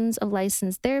thousands of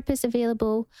licensed therapists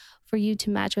available for you to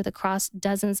match with across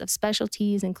dozens of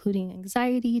specialties, including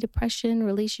anxiety, depression,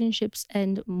 relationships,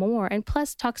 and more. And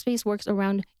plus, Talkspace works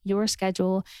around your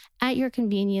schedule at your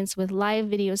convenience with live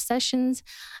video sessions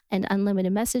and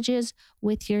unlimited messages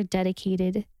with your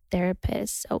dedicated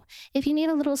therapist. So if you need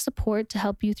a little support to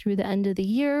help you through the end of the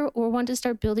year or want to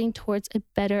start building towards a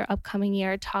better upcoming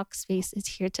year, Talkspace is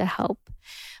here to help.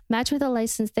 Match with a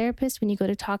licensed therapist when you go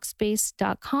to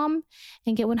Talkspace.com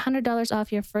and get $100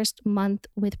 off your first month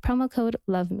with promo code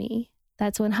LOVEME.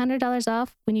 That's $100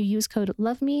 off when you use code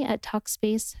LOVEME at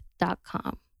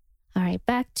Talkspace.com. All right,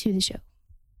 back to the show.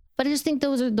 But I just think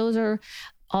those are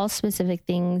all specific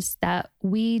things that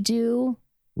we do.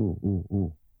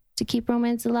 To keep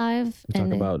romance alive. We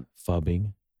talk about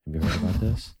fubbing. Have you heard about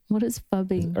this? What is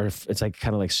fubbing? Or it's like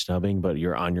kind of like snubbing, but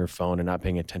you're on your phone and not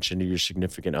paying attention to your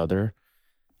significant other.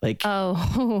 Like,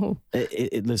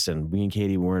 listen, we and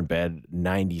Katie, we're in bed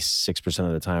 96%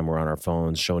 of the time. We're on our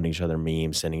phones, showing each other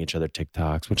memes, sending each other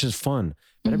TikToks, which is fun.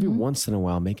 But every once in a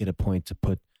while, make it a point to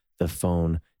put the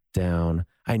phone down.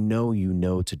 I know you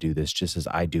know to do this just as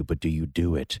I do, but do you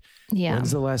do it? Yeah.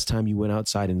 When's the last time you went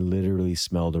outside and literally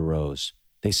smelled a rose?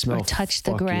 They smell or touch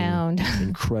the ground.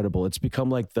 Incredible. It's become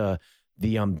like the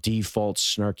default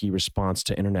snarky response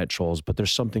to internet trolls, but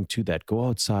there's something to that. Go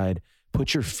outside,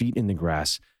 put your feet in the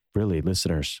grass. Really,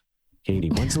 listeners, Katie,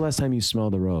 when's the last time you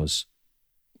smelled a rose?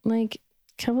 Like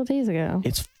a couple of days ago.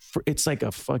 It's like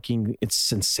it's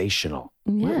sensational.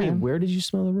 Yeah. Where did you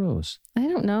smell a rose? I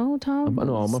don't know, Tom. I'm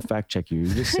going to fact check you.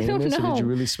 You're just saying this, or did you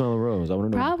really smell a rose? I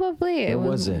want to know. Probably. It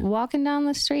was walking down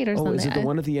the street or something. Oh, is it the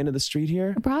one at the end of the street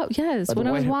here? Yes. When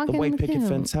I was walking the white picket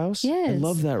fence house? Yes. I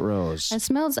love that rose. I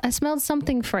smelled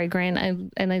something fragrant,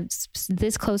 and it's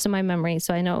this close to my memory,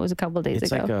 so I know it was a couple of days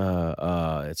ago.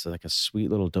 It's like a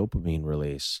sweet little dopamine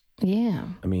release. Yeah.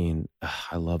 I mean,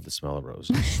 I love the smell of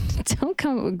roses. Don't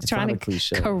come trying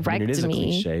to correct me. It is a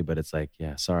cliche, but it's like,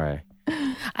 yeah, sorry.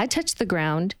 I touched the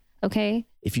ground, okay?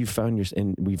 If you found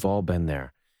and we've all been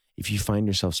there, if you find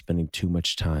yourself spending too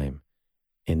much time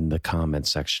in the comment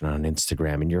section on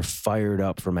Instagram and you're fired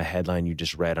up from a headline you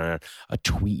just read on a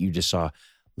tweet you just saw,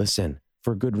 listen,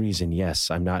 for good reason, yes,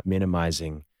 I'm not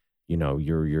minimizing,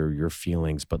 your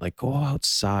feelings, but like go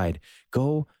outside.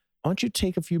 Why don't you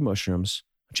take a few mushrooms,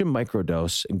 why don't you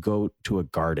microdose and go to a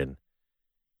garden?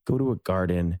 Go to a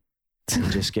garden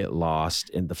and just get lost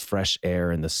in the fresh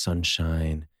air and the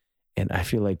sunshine. And I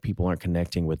feel like people aren't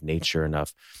connecting with nature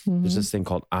enough. There's this thing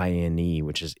called INE,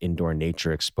 which is indoor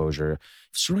nature exposure.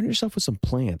 Surround yourself with some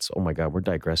plants. Oh my God, we're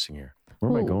digressing here.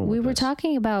 Where am I going with We were this?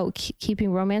 talking about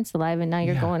keeping romance alive, and now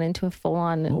you're going into a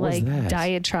full-on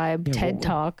diatribe TED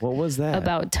Talk. What was that?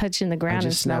 About touching the ground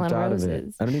and smelling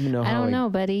roses. I don't even know how. I don't know,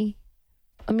 buddy.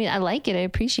 I mean, I like it. I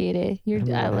appreciate it. You're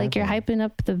hyping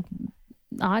up the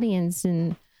audience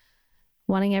and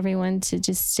wanting everyone to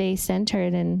just stay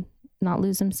centered and not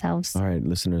lose themselves. All right,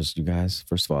 listeners, you guys,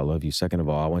 first of all, I love you. Second of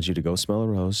all, I want you to go smell a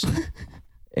rose.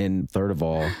 And third of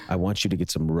all, I want you to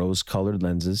get some rose-colored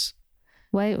lenses.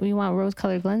 Why we want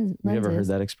rose-colored lenses? You ever heard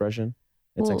that expression?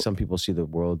 It's like some people see the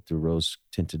world through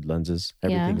rose-tinted lenses.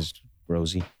 Everything is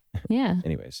rosy. Yeah.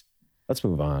 Anyways, let's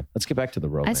move on. Let's get back to the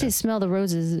romance. I say smell the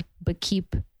roses, but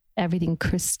keep everything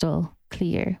crystal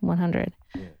clear. 100.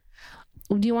 Yeah.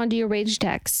 Do you want to do your rage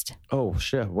text? Oh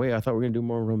shit! Wait, I thought we were gonna do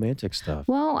more romantic stuff.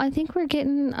 Well, I think we're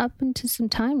getting up into some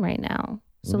time right now.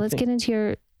 So let's get into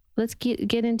your. Let's get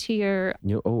into your.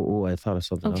 I thought of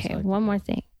something else. Okay, one more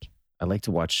thing. I like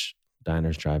to watch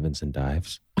diners, drive-ins, and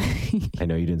dives. I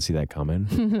know you didn't see that coming.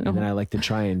 And then I like to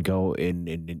try and go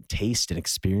and taste and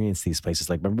experience these places.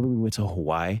 Like, remember we went to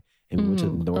Hawaii and we went to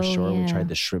the North Shore and we tried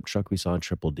the shrimp truck we saw in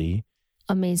Triple D?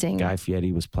 Amazing. Guy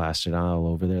Fieri was plastered all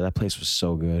over there. That place was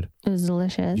so good. It was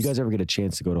delicious. You guys ever get a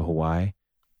chance to go to Hawaii?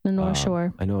 The North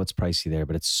Shore. I know it's pricey there,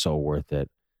 but it's so worth it.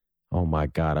 Oh my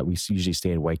God. We usually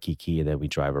stay in Waikiki and then we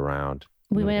drive around.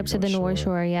 We went up to the North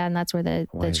Shore, yeah, and that's where the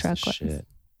truck was. Shit.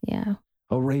 Yeah.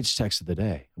 Oh, rage text of the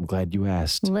day. I'm glad you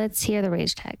asked. Let's hear the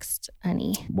rage text,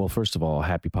 honey. Well, first of all,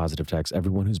 happy positive text.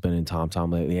 Everyone who's been in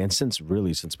TomTom lately, and since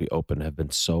we opened, have been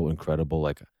so incredible.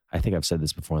 Like, I think I've said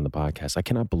this before on the podcast. I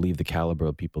cannot believe the caliber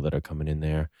of people that are coming in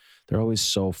there. They're always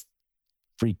so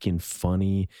freaking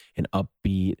funny and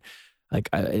upbeat. Like,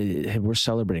 we're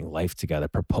celebrating life together.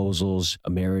 Proposals,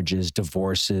 marriages,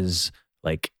 divorces.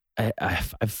 Like, I'm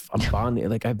bonding.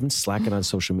 Like, I've been slacking on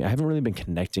social media. I haven't really been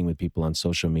connecting with people on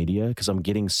social media because I'm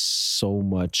getting so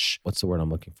much. What's the word I'm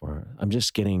looking for? I'm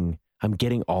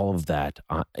getting all of that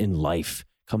in life.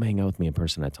 Come hang out with me in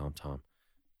person at TomTom.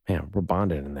 Man, we're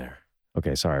bonded in there.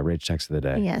 Okay, sorry. Rage text of the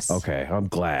day. Yes. Okay, I'm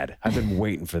glad. I've been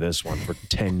waiting for this one for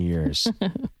 10 years.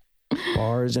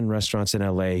 Bars and restaurants in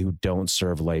LA who don't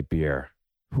serve light beer.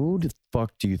 Who the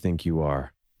fuck do you think you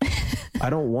are? I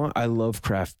love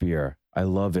craft beer. I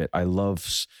love it. I love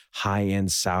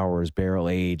high-end sours,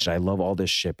 barrel-aged. I love all this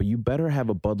shit. But you better have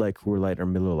a Bud Light, Coors Light, or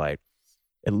Miller Light.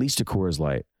 At least a Coors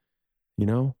Light. You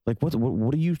know? Like, who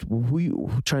are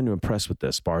you trying to impress with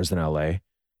this? Bars in LA?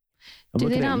 Do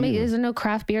they not make, is there no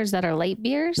craft beers that are light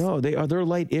beers? No, they're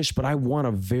light-ish, but I want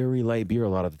a very light beer a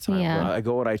lot of the time. Yeah. I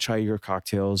go and I try your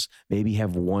cocktails, maybe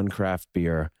have one craft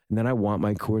beer, and then I want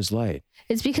my Coors Light.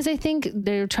 It's because I think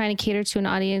they're trying to cater to an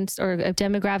audience or a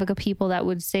demographic of people that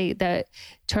would say that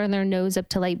turn their nose up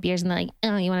to light beers and they're like,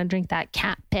 oh, you want to drink that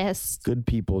cat piss? Good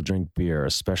people drink beer,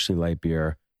 especially light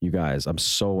beer. You guys, I'm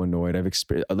so annoyed. I've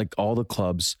experienced like all the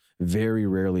clubs. Very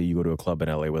rarely you go to a club in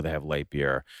LA where they have light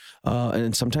beer.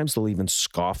 And sometimes they'll even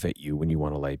scoff at you when you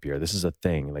want a light beer. This is a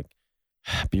thing. Like,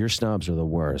 beer snobs are the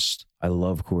worst. I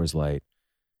love Coors Light.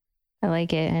 I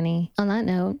like it, honey. On that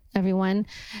note, everyone,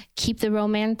 keep the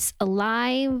romance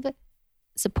alive.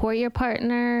 Support your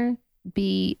partner.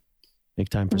 Be make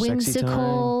time for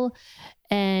whimsical sexy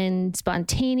time. And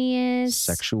spontaneous.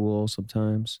 Sexual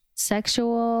sometimes.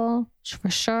 Sexual, for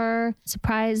sure.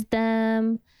 Surprise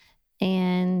them.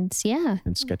 And yeah.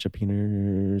 And sketch a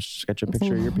picture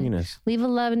of your penis. Leave a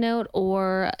love note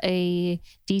or a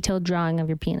detailed drawing of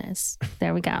your penis.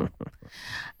 There we go.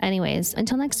 Anyways,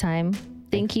 until next time,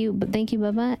 thank you. Thank you,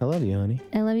 Bubba. I love you, honey.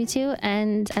 I love you too.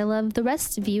 And I love the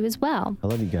rest of you as well. I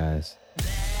love you guys.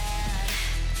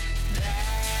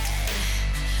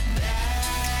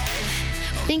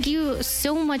 Thank you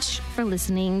so much for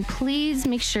listening. Please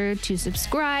make sure to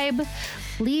subscribe,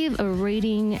 leave a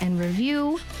rating and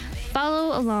review.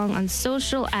 Follow along on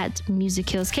social at Music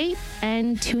Kills Kate,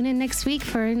 and tune in next week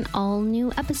for an all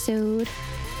new episode.